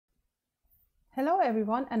Hello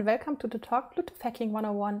everyone and welcome to the talk Bluetooth Hacking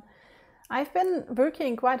 101. I've been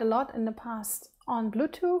working quite a lot in the past on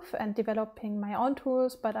Bluetooth and developing my own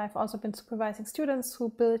tools, but I've also been supervising students who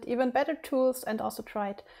built even better tools and also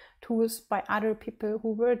tried tools by other people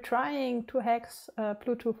who were trying to hack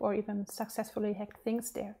Bluetooth or even successfully hacked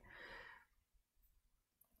things there.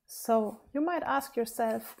 So you might ask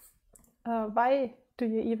yourself, why do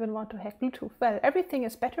you even want to hack Bluetooth? Well, everything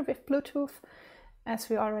is better with Bluetooth, as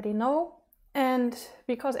we already know. And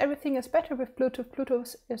because everything is better with Bluetooth,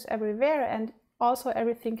 Bluetooth is everywhere, and also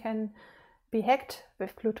everything can be hacked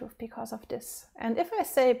with Bluetooth because of this. And if I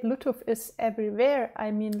say Bluetooth is everywhere,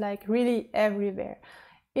 I mean like really everywhere.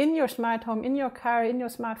 In your smart home, in your car, in your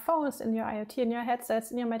smartphones, in your IoT, in your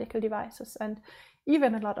headsets, in your medical devices, and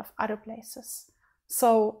even a lot of other places.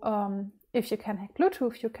 So if you can hack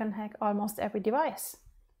Bluetooth, you can hack almost every device.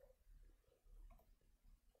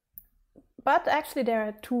 But actually there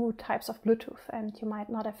are two types of Bluetooth, and you might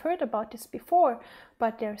not have heard about this before,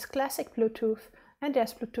 but there's classic Bluetooth and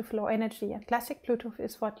there's Bluetooth low energy. And classic Bluetooth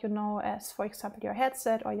is what you know as, for example, your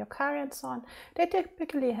headset or your car and so on. They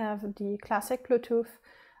typically have the classic Bluetooth,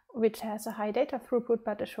 which has a high data throughput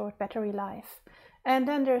but a short battery life. And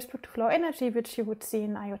then there's Bluetooth low energy, which you would see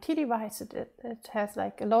in IoT devices. It has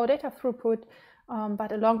like a low data throughput,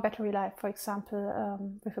 but a long battery life. For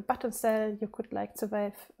example, with a button cell, you could like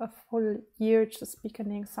survive a full year just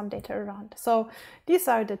beaconing some data around. So these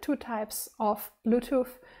are the two types of Bluetooth,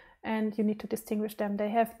 and you need to distinguish them. They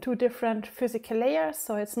have two different physical layers,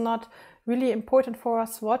 so it's not really important for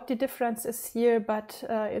us what the difference is here, but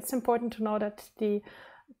it's important to know that the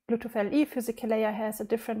Bluetooth LE physical layer has a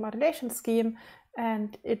different modulation scheme,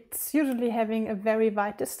 and it's usually having a very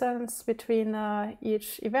wide distance between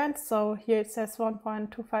each event. So here it says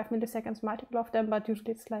 1.25 milliseconds multiple of them, but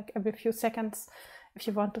usually it's like every few seconds if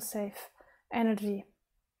you want to save energy.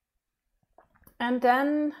 And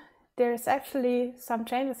then there's actually some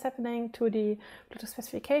changes happening to the Bluetooth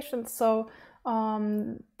specifications. So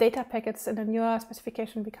data packets in the newer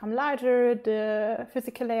specification become larger, the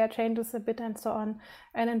physical layer changes a bit and so on.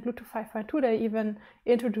 And in Bluetooth 5.2 they even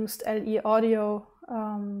introduced LE audio,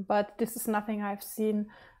 but this is nothing I've seen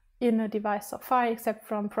in a device so far except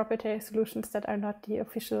from proprietary solutions that are not the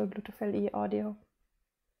official Bluetooth LE audio.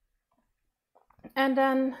 And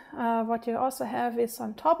then what you also have is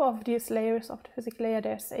on top of these layers of the physical layer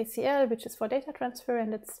there's ACL, which is for data transfer,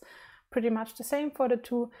 and it's pretty much the same for the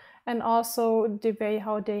two. And also the way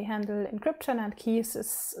how they handle encryption and keys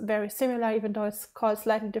is very similar, even though it's called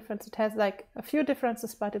slightly different. It has like a few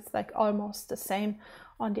differences, but it's like almost the same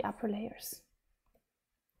on the upper layers.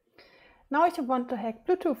 Now if you want to hack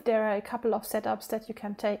Bluetooth, there are a couple of setups that you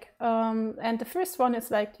can take. And the first one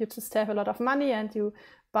is like you just have a lot of money and you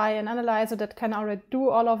buy an analyzer that can already do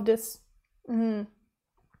all of this.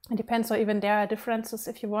 It depends, or even there are differences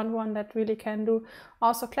if you want one that really can do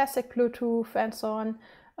also classic Bluetooth and so on.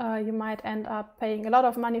 You might end up paying a lot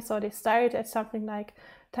of money, so they start at something like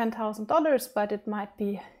 $10,000, but it might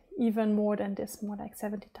be even more than this, more like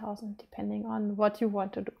 70,000, depending on what you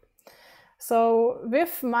want to do. So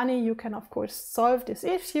with money you can of course solve this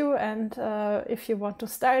issue, and if you want to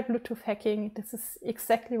start Bluetooth hacking, this is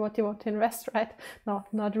exactly what you want to invest, right? No,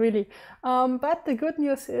 not really. But the good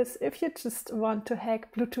news is if you just want to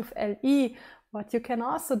hack Bluetooth LE, what you can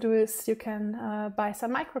also do is you can buy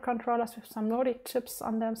some microcontrollers with some Nordic chips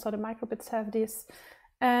on them, so the microbits have these.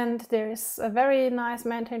 And there is a very nice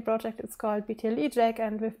maintained project, it's called BTLE-Jack,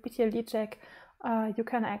 and with BTLE-Jack you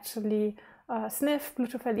can actually sniff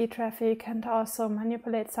Bluetooth LE traffic and also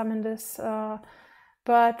manipulate some in this,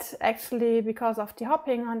 but actually because of the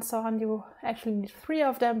hopping and so on, you actually need 3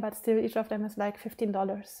 of them, but still each of them is like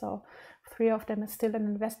 $15, so 3 of them is still an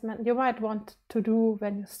investment you might want to do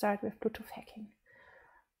when you start with Bluetooth hacking.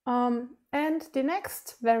 And the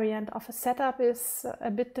next variant of a setup is a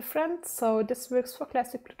bit different. So this works for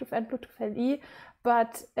classic Bluetooth and Bluetooth LE,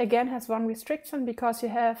 but again has one restriction, because you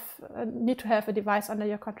need to have a device under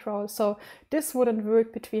your control. So this wouldn't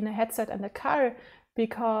work between a headset and a car,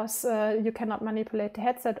 because you cannot manipulate the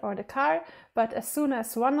headset or the car. But as soon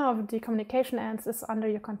as one of the communication ends is under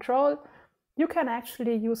your control, you can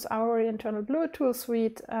actually use our internal Bluetooth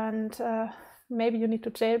suite, and maybe you need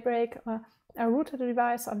to jailbreak a router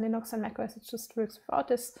device on Linux and macOS. It just works without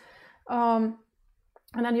this. And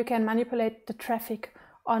then you can manipulate the traffic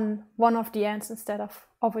on one of the ends instead of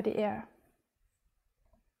over the air.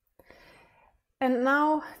 And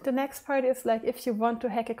now the next part is like, if you want to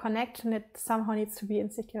hack a connection, it somehow needs to be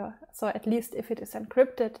insecure. So at least if it is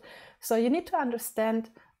encrypted. So you need to understand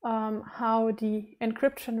how the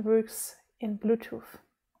encryption works in Bluetooth.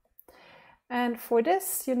 And for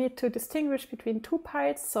this, you need to distinguish between two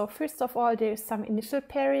parts. So first of all, there is some initial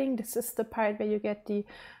pairing. This is the part where you get the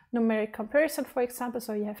numeric comparison, for example.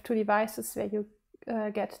 So you have two devices where you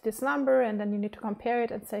get this number, and then you need to compare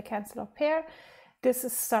it and say cancel or pair. This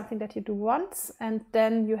is something that you do once, and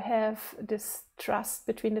then you have this trust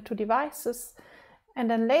between the two devices. And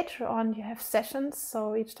then later on, you have sessions.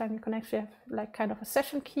 So each time you connect, you have like kind of a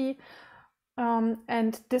session key.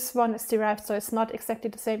 And this one is derived, so it's not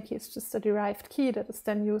exactly the same key, it's just a derived key that is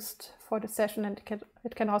then used for the session, and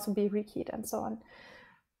it can also be rekeyed and so on.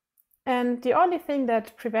 And the only thing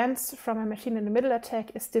that prevents from a machine in the middle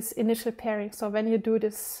attack is this initial pairing. So when you do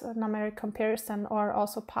this numeric comparison or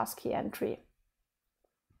also passkey entry.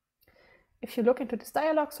 If you look into this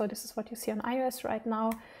dialog, so this is what you see on iOS right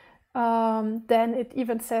now, then it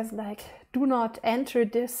even says like, do not enter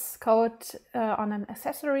this code on an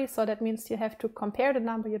accessory. So that means you have to compare the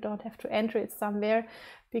number, you don't have to enter it somewhere,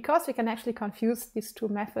 because we can actually confuse these two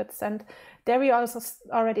methods. And there we also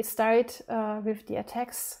already start with the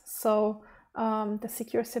attacks. So the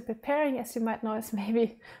secure simple pairing, as you might know, is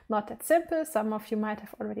maybe not that simple. Some of you might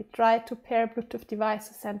have already tried to pair Bluetooth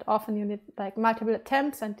devices, and often you need like multiple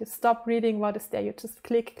attempts and you stop reading what is there. You just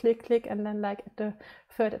click, click, click, and then like at the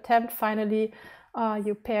third attempt, finally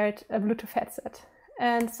you paired a Bluetooth headset.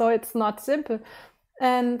 And so it's not simple.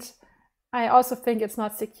 And I also think it's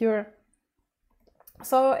not secure.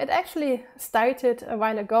 So it actually started a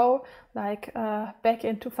while ago, like back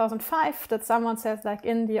in 2005, that someone says like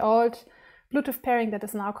in the old Bluetooth pairing that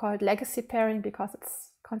is now called legacy pairing because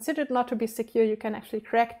it's considered not to be secure, you can actually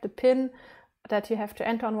crack the pin that you have to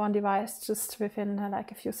enter on one device just within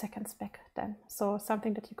like a few seconds back then. So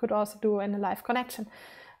something that you could also do in a live connection.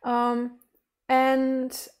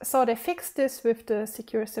 And so they fixed this with the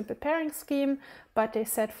secure simple pairing scheme, but they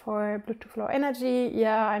said for Bluetooth Low Energy,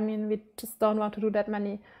 yeah, I mean, we just don't want to do that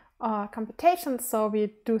many computations, so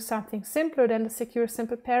we do something simpler than the secure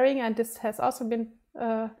simple pairing, and this has also been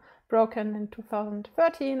broken in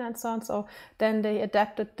 2013 and so on. So then they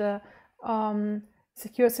adapted the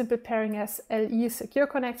secure simple pairing as LE secure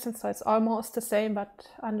connection, so it's almost the same but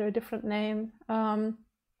under a different name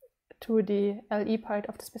to the LE part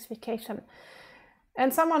of the specification.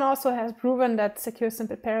 And someone also has proven that secure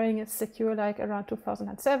simple pairing is secure like around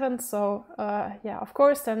 2007. So yeah, of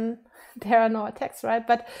course, then there are no attacks, right?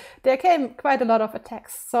 But there came quite a lot of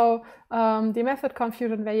attacks. So the method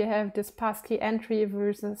confusion where you have this passkey entry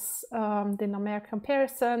versus the numeric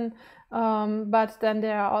comparison. But then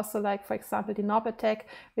there are also like, for example, the knob attack,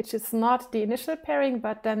 which is not the initial pairing,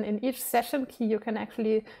 but then in each session key, you can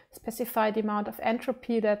actually specify the amount of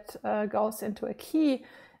entropy that goes into a key.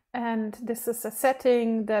 And this is a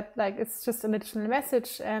setting that like it's just an additional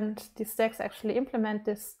message, and the stacks actually implement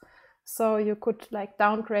this. So you could like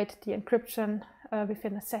downgrade the encryption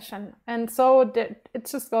within a session. And so it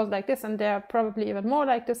just goes like this, and there are probably even more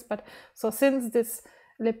like this. But so since this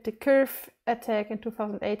elliptic curve attack in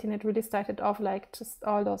 2018, it really started off like just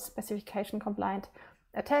all those specification compliant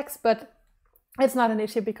attacks. But it's not an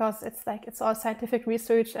issue because it's like it's all scientific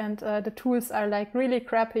research, and the tools are like really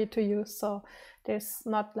crappy to use. So there's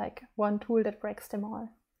not like one tool that breaks them all.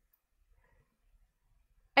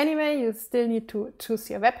 Anyway, you still need to choose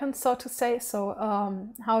your weapon, so to say. So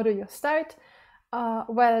how do you start?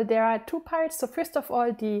 Well, there are two parts. So first of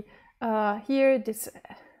all, here this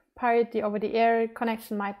part, the over-the-air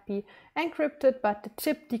connection might be encrypted, but the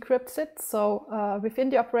chip decrypts it. So within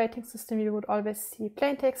the operating system, you would always see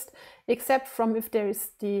plain text, except from if there is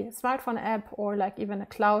the smartphone app or like even a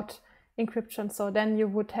cloud encryption. So then you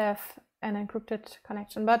would have an encrypted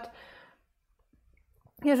connection, but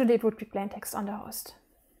usually it would be plain text on the host.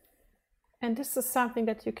 And this is something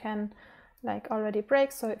that you can like already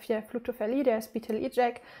break. So if you have Bluetooth LE, there's BTL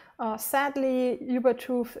eject. Sadly,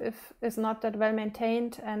 Ubertruth is not that well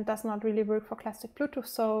maintained and does not really work for classic Bluetooth.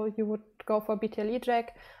 So you would go for BTL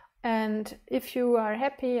eject. And if you are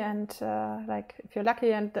happy and like if you're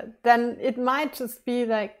lucky, and then it might just be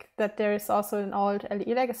like that there is also an old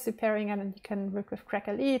LE legacy pairing, and then you can work with crack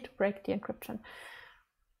LE to break the encryption.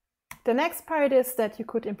 The next part is that you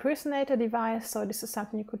could impersonate a device. So this is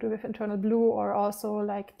something you could do with internal blue, or also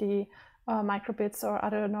like the microbits or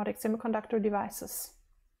other Nordic semiconductor devices,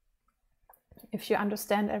 if you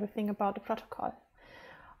understand everything about the protocol.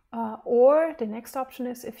 Or the next option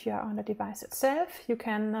is if you are on the device itself, you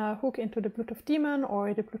can hook into the Bluetooth daemon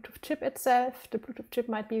or the Bluetooth chip itself. The Bluetooth chip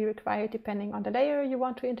might be required depending on the layer you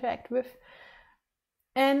want to interact with.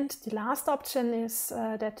 And the last option is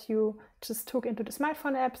that you just hook into the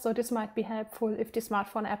smartphone app. So this might be helpful if the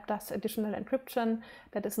smartphone app does additional encryption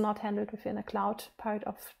that is not handled within a cloud part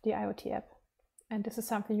of the IoT app. And this is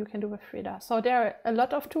something you can do with Frida. So there are a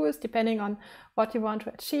lot of tools depending on what you want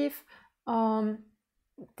to achieve.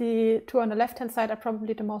 The two on the left-hand side are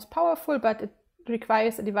probably the most powerful, but it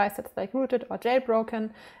requires a device that's like rooted or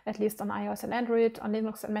jailbroken, at least on iOS and Android. On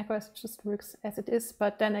Linux and macOS it just works as it is.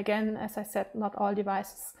 But then again, as I said, not all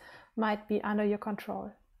devices might be under your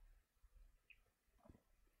control.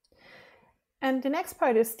 And the next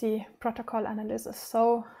part is the protocol analysis.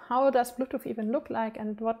 So how does Bluetooth even look like,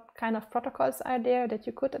 and what kind of protocols are there that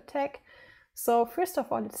you could attack? So first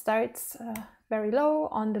of all, it starts very low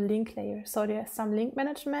on the link layer. So there's some link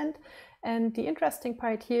management. And the interesting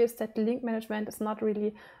part here is that the link management is not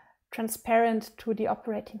really transparent to the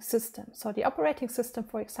operating system. So the operating system,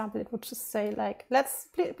 for example, it would just say like,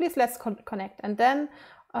 please let's connect. And then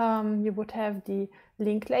you would have the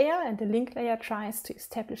link layer, and the link layer tries to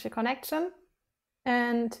establish a connection.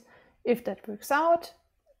 And if that works out,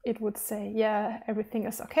 it would say, yeah, everything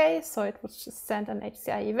is okay. So it would just send an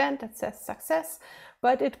HCI event that says success,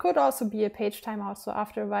 but it could also be a page timeout. So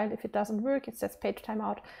after a while, if it doesn't work, it says page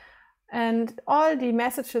timeout. And all the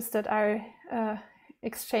messages that are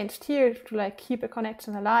exchanged here to like keep a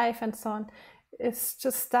connection alive and so on is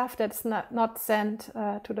just stuff that's not sent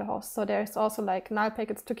to the host. So there's also like null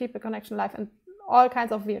packets to keep a connection alive and all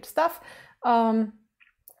kinds of weird stuff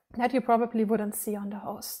that you probably wouldn't see on the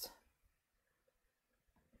host.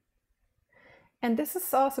 And this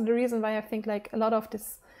is also the reason why I think like a lot of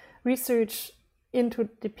this research into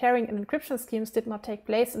the pairing and encryption schemes did not take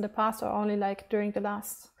place in the past, or only like during the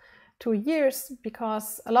last 2 years,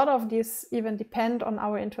 because a lot of these even depend on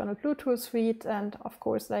our internal Bluetooth suite. And of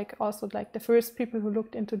course, like also like the first people who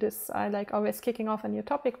looked into this are like always kicking off a new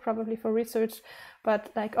topic, probably for research. But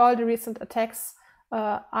like all the recent attacks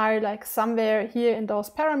are like somewhere here in those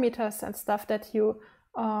parameters and stuff that you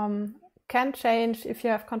can change if you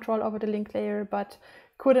have control over the link layer, but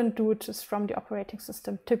couldn't do just from the operating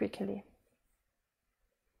system typically.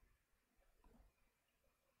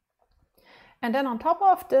 And then on top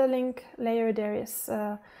of the link layer, there is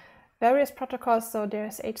various protocols. So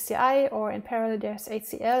there's HCI, or in parallel there's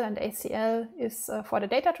ACL, and ACL is for the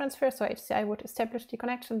data transfer. So HCI would establish the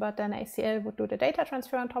connection, but then ACL would do the data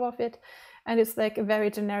transfer on top of it. And it's like a very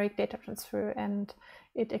generic data transfer, and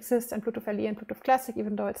it exists in Bluetooth LE and Bluetooth Classic,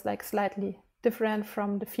 even though it's like slightly different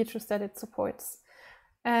from the features that it supports.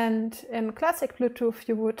 And in classic Bluetooth,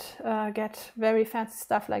 you would get very fancy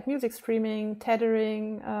stuff like music streaming,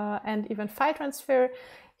 tethering, and even file transfer.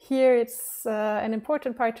 Here, it's an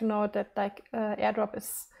important part to note that like AirDrop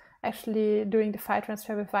is actually doing the file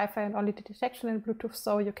transfer with Wi-Fi and only the detection in Bluetooth.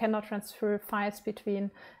 So you cannot transfer files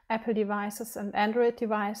between Apple devices and Android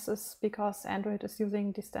devices, because Android is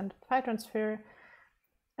using the standard file transfer,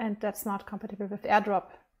 and that's not compatible with AirDrop.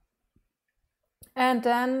 And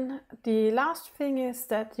then the last thing is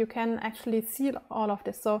that you can actually see all of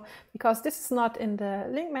this. So because this is not in the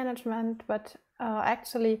link management, but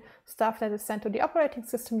actually stuff that is sent to the operating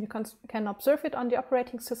system, you can observe it on the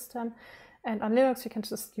operating system. And on Linux, you can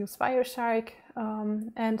just use Wireshark.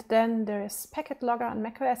 And then there is Packet Logger on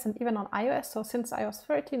macOS and even on iOS. So since iOS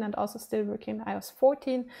 13 and also still working on iOS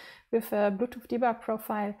 14 with a Bluetooth debug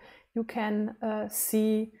profile, you can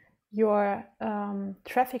see your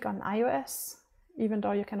traffic on iOS, even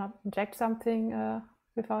though you cannot inject something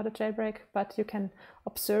without a jailbreak, but you can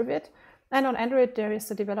observe it. And on Android, there is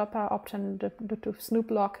a developer option, the Bluetooth Snoop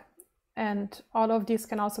Log, and all of these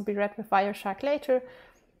can also be read with Wireshark later.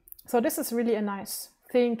 So this is really a nice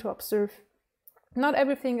thing to observe. Not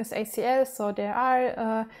everything is ACL, so there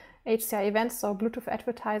are HCI events, so Bluetooth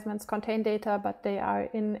advertisements contain data, but they are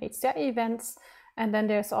in HCI events. And then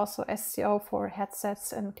there's also SCO for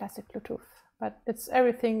headsets and classic Bluetooth, but it's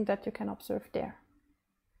everything that you can observe there.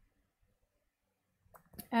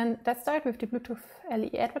 And let's start with the Bluetooth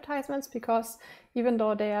LE advertisements, because even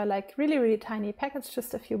though they are like really, really tiny packets,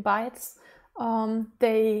 just a few bytes,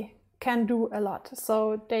 they can do a lot.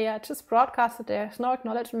 So they are just broadcasted, there's no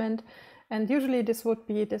acknowledgement. And usually this would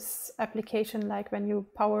be this application like when you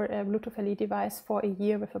power a Bluetooth LE device for a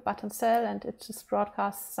year with a button cell, and it just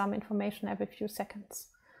broadcasts some information every few seconds.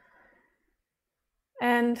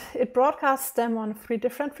 And it broadcasts them on 3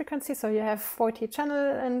 different frequencies. So you have 40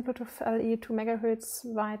 channels in Bluetooth LE, 2 MHz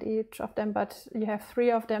wide each of them, but you have 3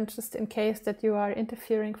 of them just in case that you are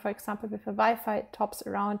interfering, for example, with a Wi-Fi. It hops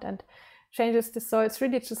around and changes this. So it's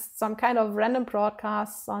really just some kind of random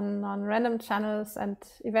broadcasts on random channels, and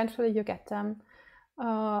eventually you get them.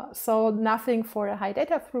 So nothing for a high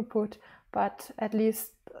data throughput, but at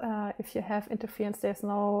least if you have interference, there's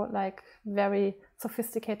no like very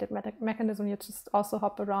sophisticated mechanism. You just also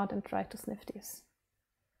hop around and try to sniff these.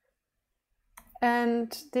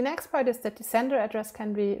 And the next part is that the sender address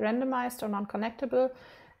can be randomized or non-connectable.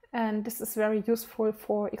 And this is very useful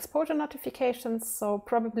for exposure notifications. So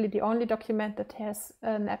probably the only document that has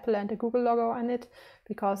an Apple and a Google logo on it,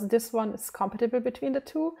 because this one is compatible between the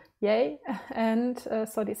two. Yay. And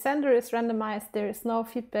so the sender is randomized. There is no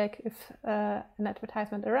feedback if an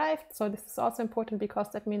advertisement arrived. So this is also important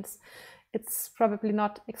because that means it's probably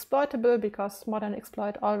not exploitable, because modern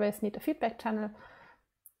exploit always need a feedback channel.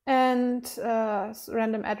 And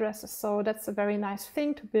random addresses, so that's a very nice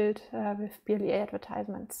thing to build with BLE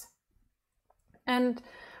advertisements. And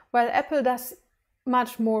while Apple does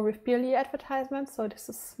much more with BLE advertisements, so this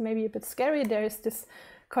is maybe a bit scary, there is this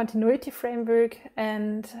continuity framework,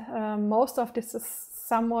 and most of this is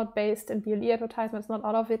somewhat based in BLE advertisements, not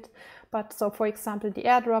all of it. But so, for example, the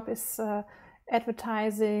airdrop is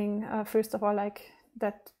advertising, first of all, like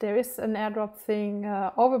that there is an airdrop thing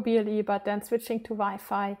over BLE, but then switching to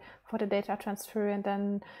Wi-Fi for the data transfer. And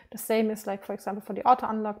then the same is like, for example, for the auto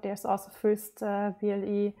unlock, there's also first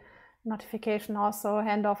BLE notification, also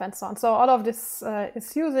handoff and so on. So all of this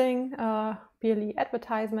is using BLE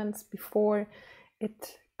advertisements before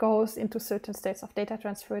it goes into certain states of data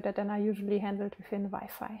transfer that then are usually handled within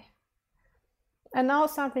Wi-Fi. And now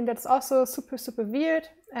something that's also super, super weird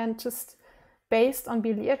and just based on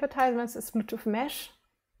BLE advertisements is Bluetooth Mesh.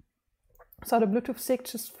 So the Bluetooth SIG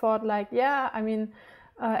just thought like, yeah, I mean,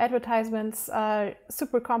 advertisements are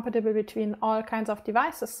super compatible between all kinds of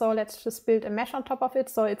devices, so let's just build a mesh on top of it.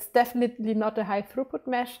 So it's definitely not a high throughput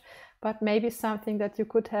mesh, but maybe something that you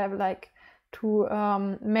could have like to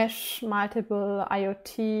mesh multiple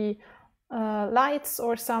IoT lights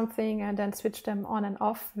or something and then switch them on and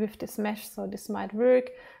off with this mesh. So this might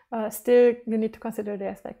work. Still, you need to consider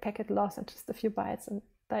there's like packet loss and just a few bytes, and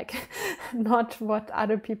like not what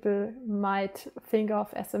other people might think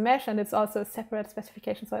of as a mesh. And it's also a separate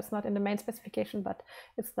specification, so it's not in the main specification, but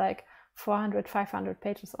it's like 400, 500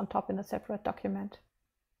 pages on top in a separate document.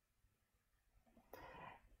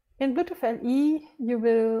 In Bluetooth LE, you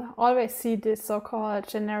will always see this so-called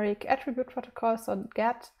generic attribute protocol, so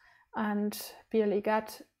GATT, and BLE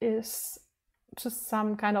GATT is just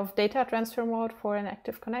some kind of data transfer mode for an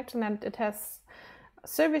active connection, and it has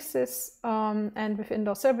services, and within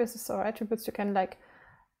those services or attributes you can like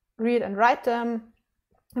read and write them.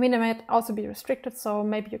 I mean, they might also be restricted, so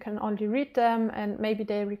maybe you can only read them, and maybe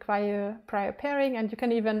they require prior pairing, and you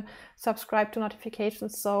can even subscribe to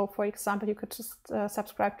notifications. So for example, you could just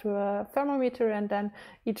subscribe to a thermometer, and then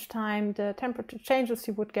each time the temperature changes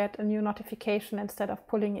you would get a new notification instead of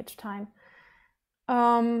pulling each time.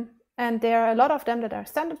 And there are a lot of them that are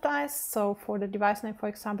standardized. So for the device name, for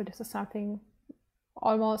example, this is something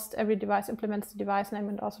almost every device implements the device name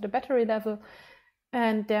and also the battery level.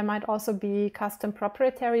 And there might also be custom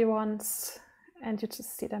proprietary ones, and you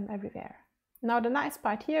just see them everywhere. Now the nice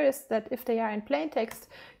part here is that if they are in plain text,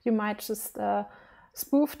 you might just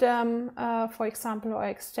spoof them, for example, or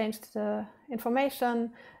exchange the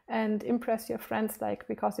information and impress your friends, like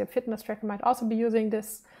because your fitness tracker might also be using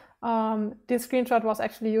this. This screenshot was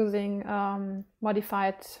actually using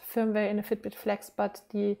modified firmware in a Fitbit Flex, but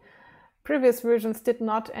the previous versions did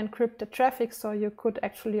not encrypt the traffic, so you could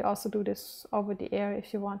actually also do this over the air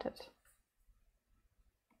if you wanted.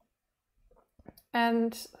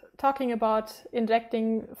 And talking about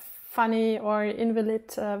injecting funny or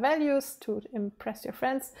invalid values to impress your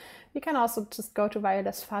friends, you can also just go to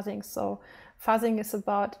wireless fuzzing. So fuzzing is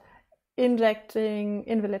about injecting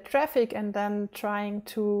invalid traffic and then trying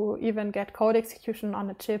to even get code execution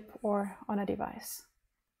on a chip or on a device.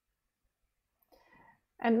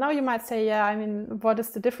 And now you might say, yeah, I mean, what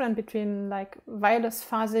is the difference between like wireless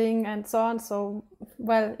fuzzing and so on? So,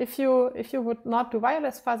 well, if you would not do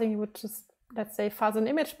wireless fuzzing, you would just, let's say, fuzz an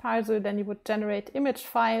image parser, then you would generate image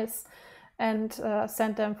files and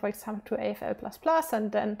send them, for example, to AFL++,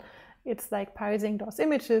 and then it's like parsing those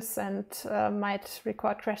images and might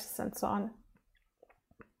record crashes and so on.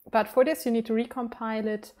 But for this, you need to recompile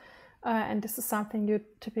it. And this is something you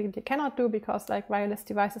typically cannot do because like wireless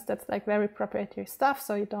devices, that's like very proprietary stuff,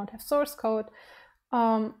 so you don't have source code.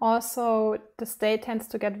 Also, the state tends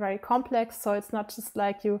to get very complex, so it's not just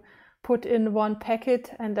like you put in one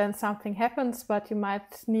packet and then something happens, but you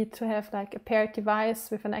might need to have like a paired device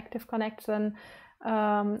with an active connection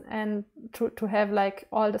and to have like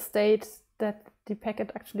all the states that the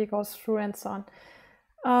packet actually goes through and so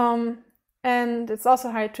on. And it's also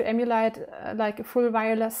hard to emulate like a full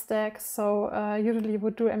wireless stack. So usually you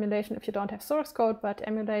would do emulation if you don't have source code, but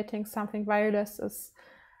emulating something wireless is,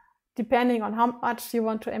 depending on how much you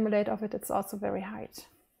want to emulate of it, it's also very hard.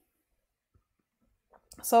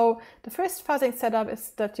 So the first fuzzing setup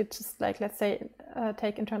is that you just like, let's say,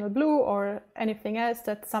 take internal blue or anything else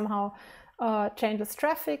that somehow changes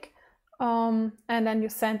traffic, and then you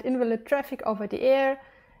send invalid traffic over the air.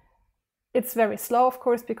 It's very slow, of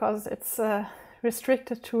course, because it's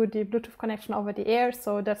restricted to the Bluetooth connection over the air,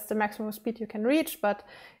 so that's the maximum speed you can reach. But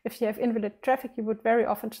if you have invalid traffic, you would very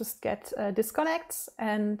often just get disconnects,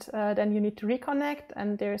 and then you need to reconnect,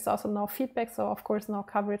 and there is also no feedback, so of course no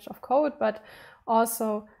coverage of code. But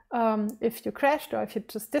also if you crashed or if you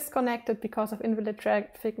just disconnected because of invalid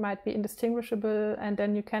traffic, might be indistinguishable, and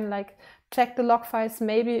then you can like check the log files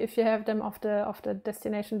maybe if you have them of the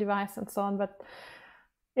destination device and so on, but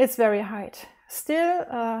it's very hard. Still,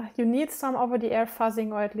 you need some over-the-air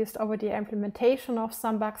fuzzing, or at least over-the-air implementation of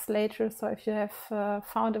some bugs later. So if you have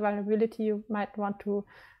found a vulnerability, you might want to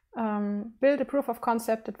build a proof of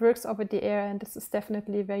concept that works over the air, and this is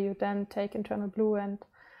definitely where you then take internal blue and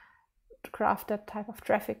craft that type of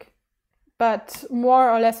traffic. But more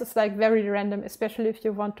or less it's like very random, especially if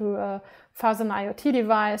you want to fuzz an IoT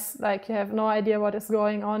device, like you have no idea what is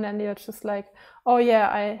going on and you're just like, oh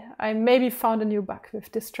yeah, I maybe found a new bug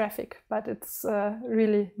with this traffic, but it's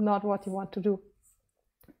really not what you want to do.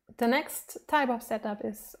 The next type of setup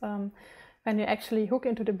is when you actually hook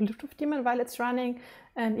into the Bluetooth daemon while it's running,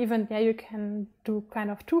 and even there you can do kind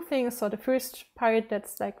of two things. So the first part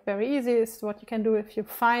that's like very easy is what you can do if you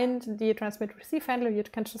find the transmit receive handler. You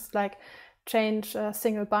can just like change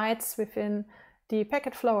single bytes within the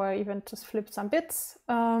packet flow, or even just flip some bits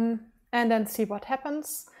and then see what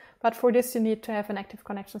happens. But for this you need to have an active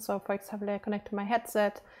connection. So for example, I connect to my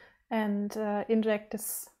headset and inject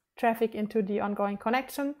this traffic into the ongoing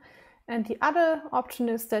connection. And the other option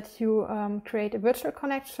is that you create a virtual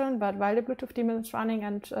connection, but while the Bluetooth daemon is running,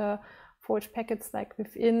 and forge packets like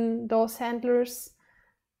within those handlers,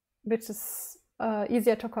 which is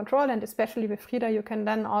easier to control. And especially with Reader, you can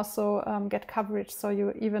then also get coverage. So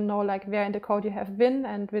you even know like where in the code you have been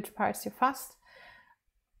and which parts you fuzzed.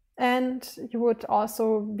 And you would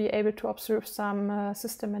also be able to observe some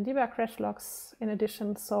system and debug crash logs in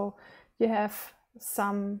addition. So you have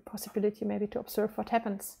some possibility maybe to observe what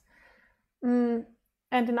happens.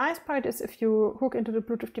 And the nice part is if you hook into the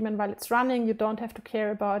Bluetooth daemon while it's running, you don't have to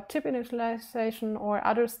care about chip initialization or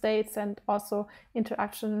other states, and also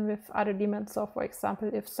interaction with other daemons. So for example,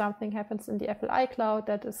 if something happens in the Apple iCloud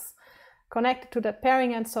that is connected to that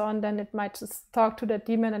pairing and so on, then it might just talk to that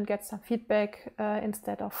daemon and get some feedback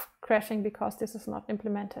instead of crashing because this is not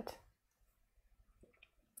implemented.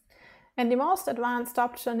 And the most advanced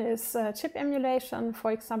option is chip emulation.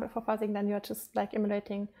 For example, for fuzzing, then you're just like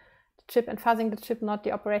emulating chip and fuzzing the chip, not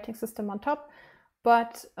the operating system on top.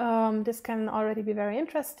 But this can already be very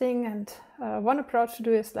interesting, and one approach to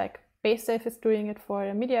do is like BaseSafe is doing it for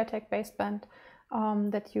a MediaTek baseband,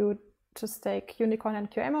 that you just take Unicorn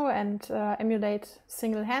and QEMU and emulate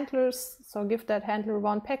single handlers. So give that handler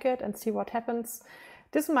one packet and see what happens.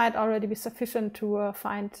 This might already be sufficient to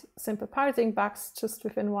find simple parsing bugs just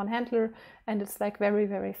within one handler, and it's like very,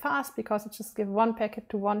 very fast because it just gives one packet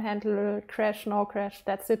to one handler, crash, no crash,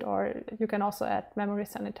 that's it. Or you can also add memory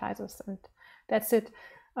sanitizers and that's it.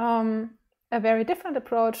 A very different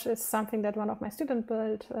approach is something that one of my students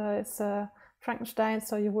built, is Frankenstein.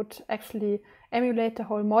 So you would actually emulate the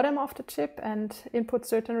whole modem of the chip and input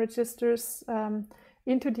certain registers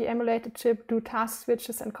into the emulated chip, do task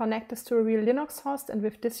switches and connect this to a real Linux host. And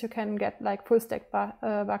with this you can get like full stack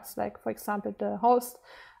bugs, like for example the host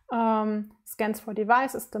scans for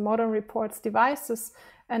devices, the modem reports devices,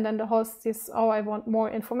 and then the host says, oh, I want more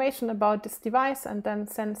information about this device, and then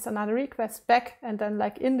sends another request back. And then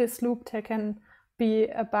like in this loop there can be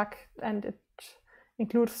a bug, and it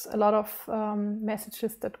includes a lot of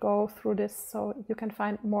messages that go through this, so you can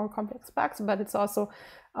find more complex bugs, but it's also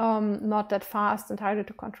not that fast and harder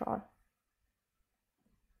to control.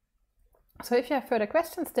 So if you have further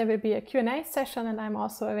questions, there will be a Q&A session, and I'm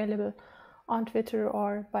also available on Twitter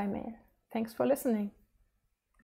or by mail. Thanks for listening.